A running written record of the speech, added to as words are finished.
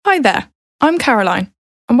Hi there, I'm Caroline,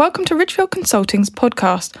 and welcome to Ridgefield Consulting's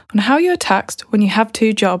podcast on how you are taxed when you have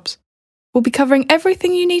two jobs. We'll be covering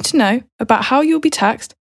everything you need to know about how you'll be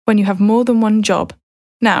taxed when you have more than one job.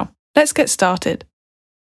 Now, let's get started.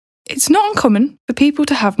 It's not uncommon for people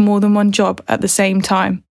to have more than one job at the same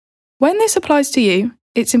time. When this applies to you,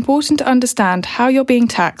 it's important to understand how you're being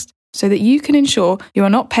taxed so that you can ensure you are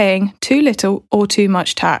not paying too little or too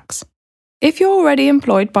much tax. If you're already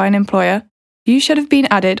employed by an employer, you should have been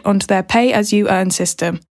added onto their pay-as-you-earn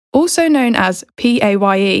system, also known as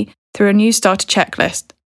PAYE, through a new starter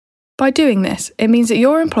checklist. By doing this, it means that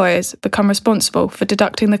your employers become responsible for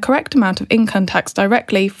deducting the correct amount of income tax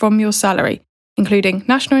directly from your salary, including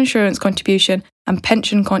national insurance contribution and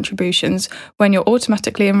pension contributions when you're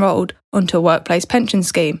automatically enrolled onto a workplace pension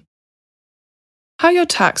scheme. How you're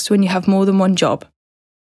taxed when you have more than one job.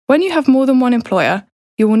 When you have more than one employer,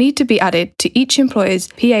 you will need to be added to each employer's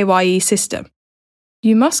PAYE system.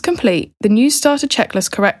 You must complete the new starter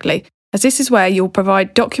checklist correctly, as this is where you'll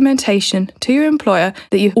provide documentation to your employer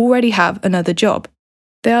that you already have another job.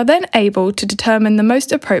 They are then able to determine the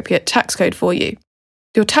most appropriate tax code for you.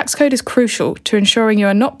 Your tax code is crucial to ensuring you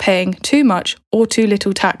are not paying too much or too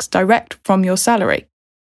little tax direct from your salary.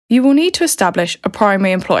 You will need to establish a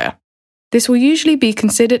primary employer. This will usually be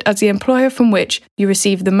considered as the employer from which you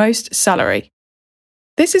receive the most salary.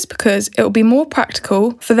 This is because it will be more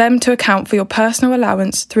practical for them to account for your personal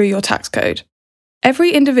allowance through your tax code.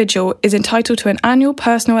 Every individual is entitled to an annual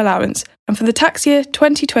personal allowance, and for the tax year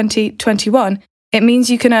 2020-21, it means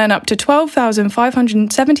you can earn up to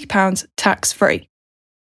 £12,570 tax-free.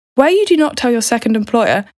 Where you do not tell your second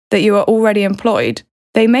employer that you are already employed,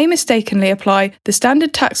 they may mistakenly apply the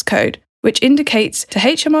standard tax code, which indicates to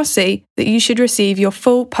HMRC that you should receive your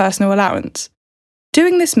full personal allowance.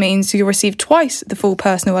 Doing this means you'll receive twice the full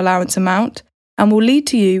personal allowance amount and will lead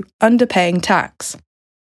to you underpaying tax.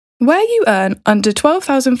 Where you earn under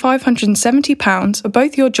 £12,570 for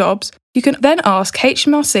both your jobs, you can then ask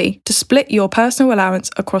HMRC to split your personal allowance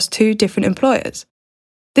across two different employers.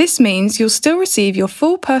 This means you'll still receive your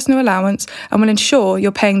full personal allowance and will ensure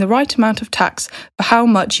you're paying the right amount of tax for how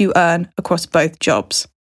much you earn across both jobs.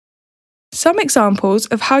 Some examples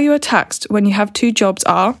of how you are taxed when you have two jobs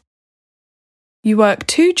are: you work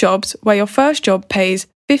two jobs where your first job pays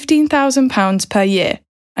 £15,000 per year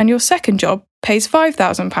and your second job pays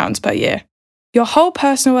 £5,000 per year. Your whole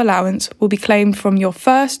personal allowance will be claimed from your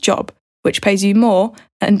first job, which pays you more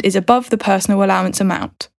and is above the personal allowance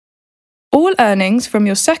amount. All earnings from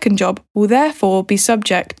your second job will therefore be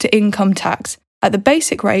subject to income tax at the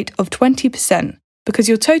basic rate of 20% because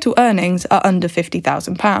your total earnings are under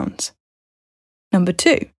 £50,000. Number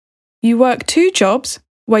 2. You work two jobs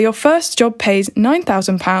where your first job pays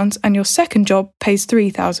 £9,000 and your second job pays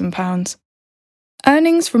 £3,000.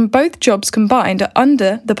 Earnings from both jobs combined are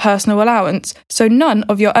under the personal allowance, so none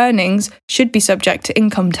of your earnings should be subject to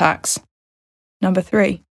income tax. Number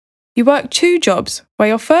 3. You work two jobs where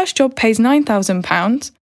your first job pays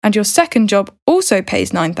 £9,000 and your second job also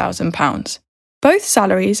pays £9,000. Both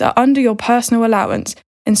salaries are under your personal allowance,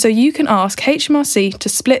 and so you can ask HMRC to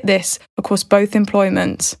split this across both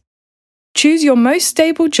employments. Choose your most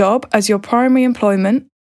stable job as your primary employment.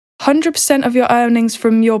 100% of your earnings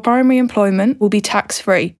from your primary employment will be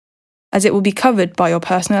tax-free, as it will be covered by your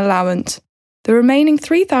personal allowance. The remaining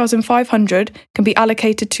 £3,500 can be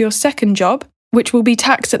allocated to your second job, which will be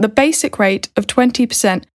taxed at the basic rate of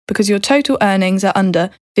 20% because your total earnings are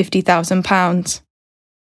under £50,000.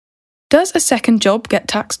 Does a second job get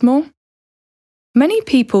taxed more? Many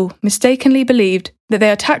people mistakenly believed that they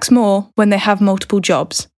are taxed more when they have multiple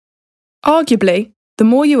jobs. Arguably, the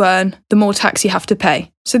more you earn, the more tax you have to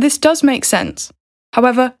pay, so this does make sense.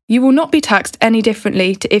 However, you will not be taxed any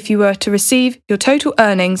differently to if you were to receive your total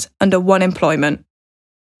earnings under one employment.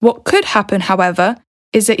 What could happen, however,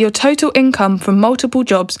 is that your total income from multiple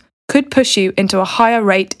jobs could push you into a higher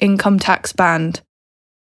rate income tax band.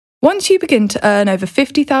 Once you begin to earn over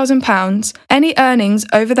 £50,000, any earnings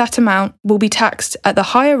over that amount will be taxed at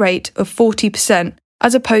the higher rate of 40%,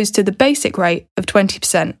 as opposed to the basic rate of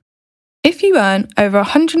 20%. If you earn over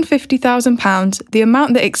 £150,000, the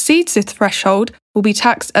amount that exceeds this threshold will be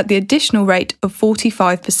taxed at the additional rate of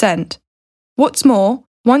 45%. What's more,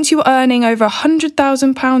 once you are earning over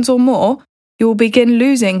 £100,000 or more, you will begin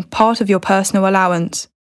losing part of your personal allowance.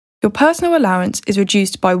 Your personal allowance is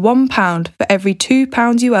reduced by £1 for every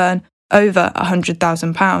 £2 you earn over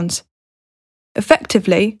 £100,000.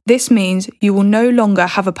 Effectively, this means you will no longer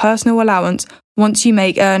have a personal allowance once you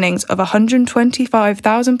make earnings of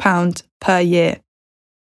 £125,000 per year.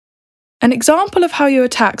 An example of how you are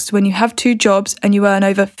taxed when you have two jobs and you earn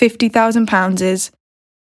over £50,000 is: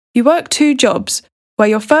 you work two jobs where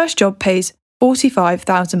your first job pays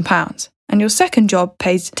 £45,000 and your second job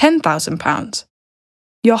pays £10,000.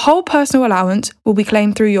 Your whole personal allowance will be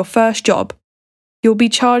claimed through your first job. You'll be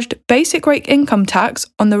charged basic rate income tax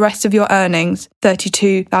on the rest of your earnings,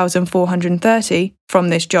 £32,430, from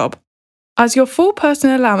this job. As your full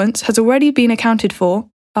personal allowance has already been accounted for,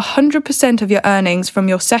 100% of your earnings from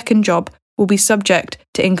your second job will be subject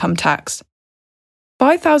to income tax.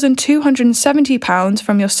 £5,270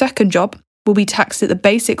 from your second job will be taxed at the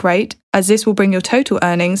basic rate, as this will bring your total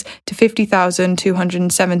earnings to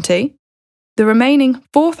 £50,270. The remaining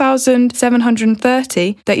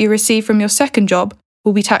 £4,730 that you receive from your second job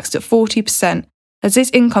will be taxed at 40%, as this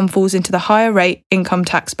income falls into the higher rate income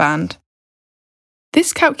tax band.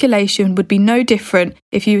 This calculation would be no different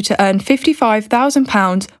if you were to earn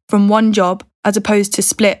 £55,000 from one job as opposed to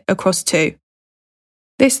split across two.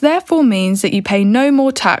 This therefore means that you pay no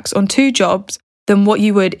more tax on two jobs than what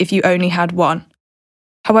you would if you only had one.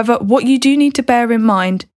 However, what you do need to bear in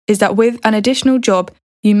mind is that with an additional job,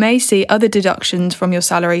 you may see other deductions from your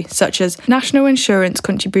salary, such as national insurance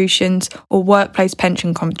contributions or workplace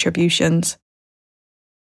pension contributions.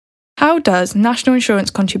 How does national insurance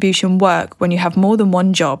contribution work when you have more than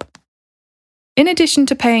one job? In addition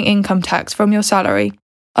to paying income tax from your salary,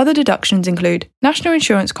 other deductions include national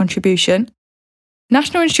insurance contribution.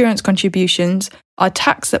 National insurance contributions are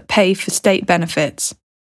tax that pay for state benefits.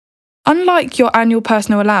 Unlike your annual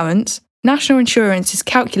personal allowance, national insurance is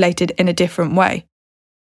calculated in a different way.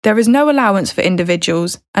 There is no allowance for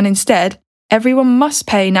individuals, and instead, everyone must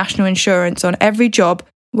pay national insurance on every job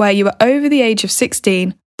where you are over the age of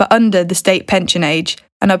 16 but under the state pension age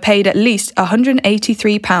and are paid at least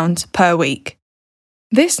 £183 per week.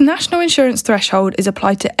 This national insurance threshold is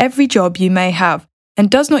applied to every job you may have and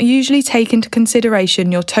does not usually take into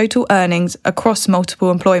consideration your total earnings across multiple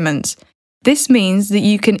employments. This means that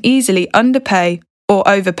you can easily underpay or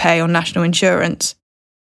overpay on national insurance.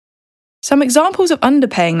 Some examples of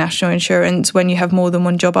underpaying national insurance when you have more than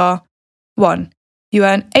one job are: 1. You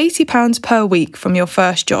earn £80 per week from your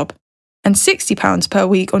first job and £60 per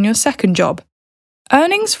week on your second job.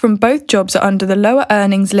 Earnings from both jobs are under the lower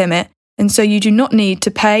earnings limit, and so you do not need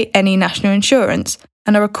to pay any national insurance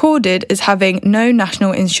and are recorded as having no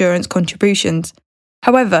national insurance contributions.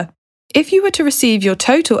 However, if you were to receive your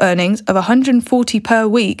total earnings of £140 per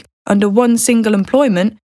week under one single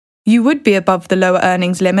employment, you would be above the lower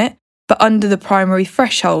earnings limit, but under the primary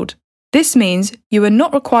threshold. This means you are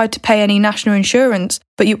not required to pay any national insurance,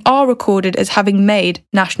 but you are recorded as having made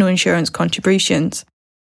national insurance contributions.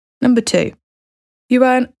 Number 2. You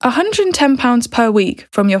earn £110 per week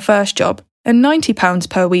from your first job and £90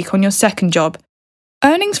 per week on your second job.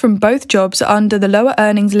 Earnings from both jobs are under the lower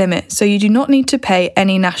earnings limit, so you do not need to pay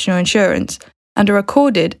any national insurance and are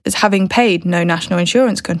recorded as having paid no national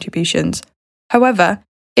insurance contributions. However,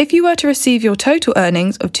 if you were to receive your total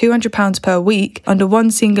earnings of £200 per week under one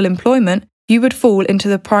single employment, you would fall into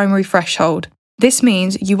the primary threshold. This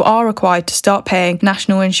means you are required to start paying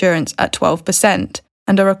national insurance at 12%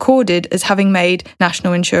 and are recorded as having made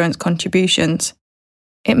national insurance contributions.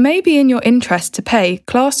 It may be in your interest to pay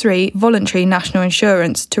Class 3 voluntary national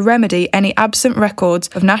insurance to remedy any absent records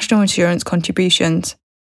of national insurance contributions.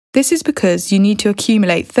 This is because you need to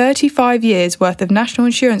accumulate 35 years' worth of national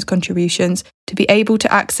insurance contributions to be able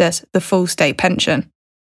to access the full state pension.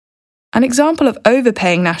 An example of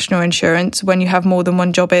overpaying national insurance when you have more than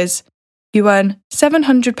one job is: you earn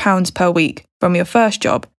 £700 per week from your first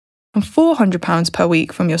job and £400 per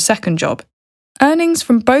week from your second job. Earnings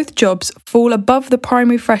from both jobs fall above the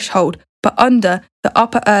primary threshold but under the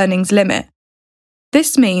upper earnings limit.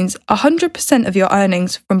 This means 100% of your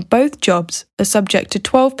earnings from both jobs are subject to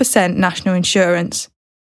 12% national insurance.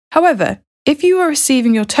 However, if you are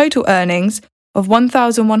receiving your total earnings of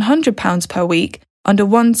 £1,100 per week under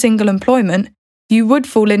one single employment, you would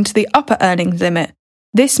fall into the upper earnings limit.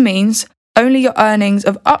 This means only your earnings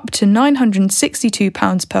of up to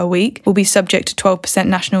 £962 per week will be subject to 12%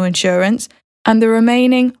 national insurance, and the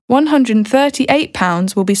remaining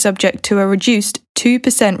 £138 will be subject to a reduced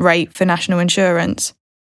 2% rate for national insurance.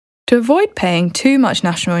 To avoid paying too much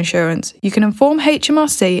national insurance, you can inform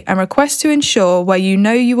HMRC and request to insure where you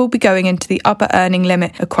know you will be going into the upper earning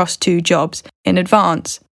limit across two jobs in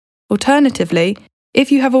advance. Alternatively,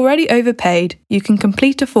 if you have already overpaid, you can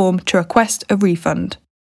complete a form to request a refund.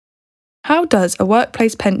 How does a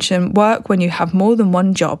workplace pension work when you have more than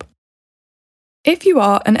one job? If you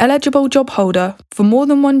are an eligible job holder for more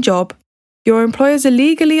than one job, your employers are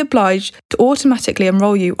legally obliged to automatically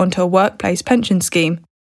enrol you onto a workplace pension scheme.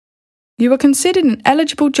 You are considered an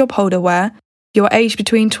eligible job holder where you are aged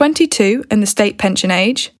between 22 and the state pension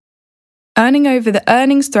age, earning over the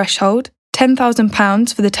earnings threshold,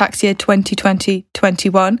 £10,000 for the tax year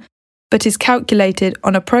 2020-21, but is calculated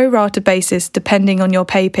on a pro rata basis depending on your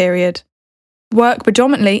pay period. Work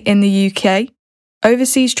predominantly in the UK.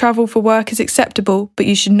 Overseas travel for work is acceptable, but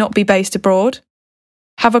you should not be based abroad.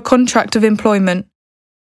 Have a contract of employment.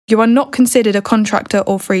 You are not considered a contractor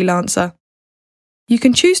or freelancer. You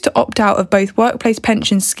can choose to opt out of both workplace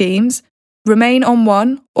pension schemes, remain on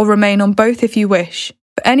one, or remain on both if you wish.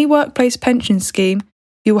 For any workplace pension scheme,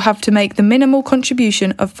 you will have to make the minimal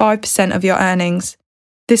contribution of 5% of your earnings.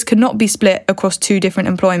 This cannot be split across 2 different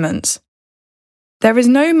employments. There is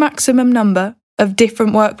no maximum number of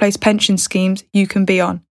different workplace pension schemes you can be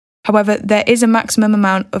on. However, there is a maximum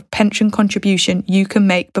amount of pension contribution you can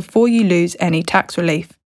make before you lose any tax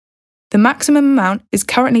relief. The maximum amount is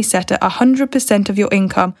currently set at 100% of your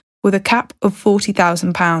income with a cap of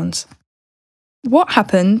 £40,000. What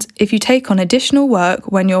happens if you take on additional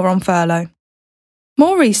work when you're on furlough?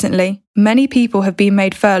 More recently, many people have been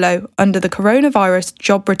made furlough under the Coronavirus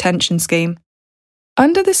Job Retention Scheme.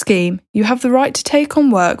 Under the scheme, you have the right to take on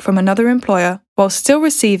work from another employer while still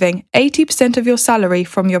receiving 80% of your salary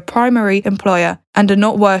from your primary employer and are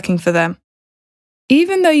not working for them.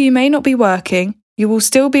 Even though you may not be working, you will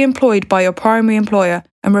still be employed by your primary employer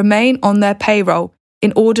and remain on their payroll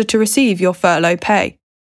in order to receive your furlough pay.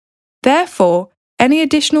 Therefore, any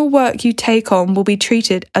additional work you take on will be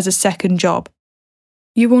treated as a second job.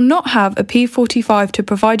 You will not have a P45 to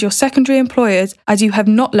provide your secondary employers as you have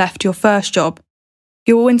not left your first job.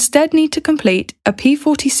 You will instead need to complete a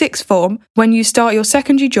P46 form when you start your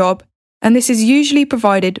secondary job, and this is usually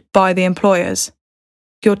provided by the employers.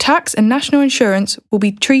 Your tax and national insurance will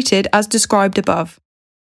be treated as described above.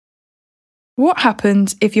 What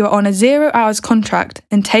happens if you are on a 0 hours contract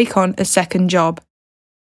and take on a second job?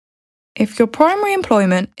 If your primary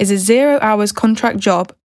employment is a 0 hours contract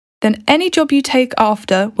job, then any job you take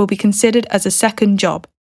after will be considered as a second job.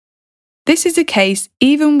 This is the case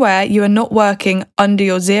even where you are not working under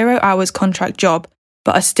your 0 hours contract job,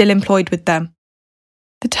 but are still employed with them.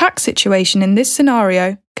 The tax situation in this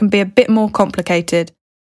scenario can be a bit more complicated,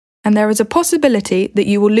 and there is a possibility that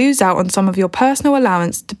you will lose out on some of your personal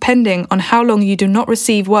allowance depending on how long you do not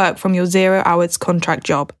receive work from your 0 hours contract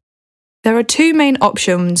job. There are 2 main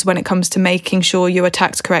options when it comes to making sure you are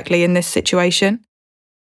taxed correctly in this situation.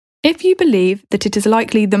 If you believe that it is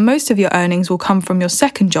likely that most of your earnings will come from your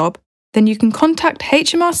second job, then you can contact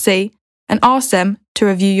HMRC and ask them to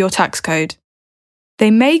review your tax code.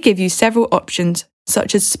 They may give you several options,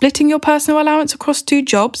 such as splitting your personal allowance across 2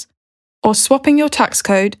 jobs, or swapping your tax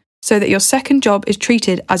code so that your second job is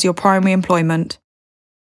treated as your primary employment.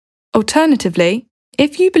 Alternatively,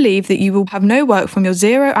 if you believe that you will have no work from your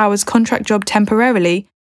 0 hours contract job temporarily,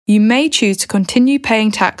 you may choose to continue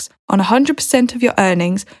paying tax on 100% of your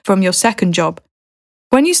earnings from your second job.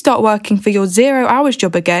 When you start working for your 0 hours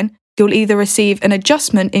job again, you'll either receive an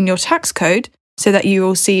adjustment in your tax code so that you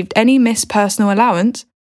received any missed personal allowance,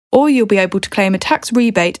 or you'll be able to claim a tax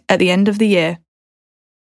rebate at the end of the year.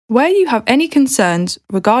 Where you have any concerns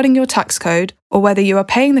regarding your tax code or whether you are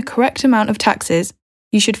paying the correct amount of taxes,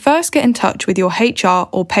 you should first get in touch with your HR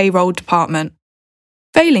or payroll department.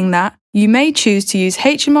 Failing that, you may choose to use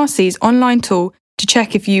HMRC's online tool to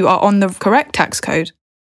check if you are on the correct tax code.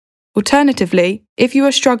 Alternatively, if you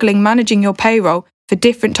are struggling managing your payroll for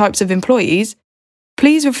different types of employees,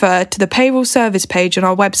 please refer to the payroll service page on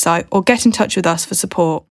our website or get in touch with us for support.